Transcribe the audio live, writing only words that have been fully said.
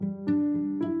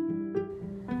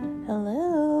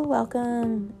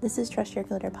welcome. This is Trust Your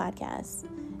Glitter Podcast.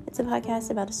 It's a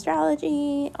podcast about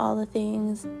astrology, all the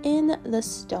things in the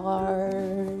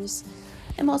stars.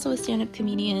 I'm also a stand-up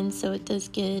comedian, so it does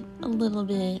get a little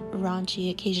bit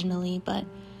raunchy occasionally, but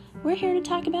we're here to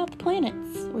talk about the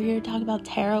planets. We're here to talk about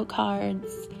tarot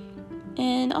cards,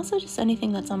 and also just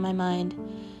anything that's on my mind.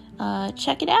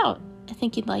 Check it out. I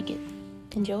think you'd like it.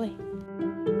 Enjoy.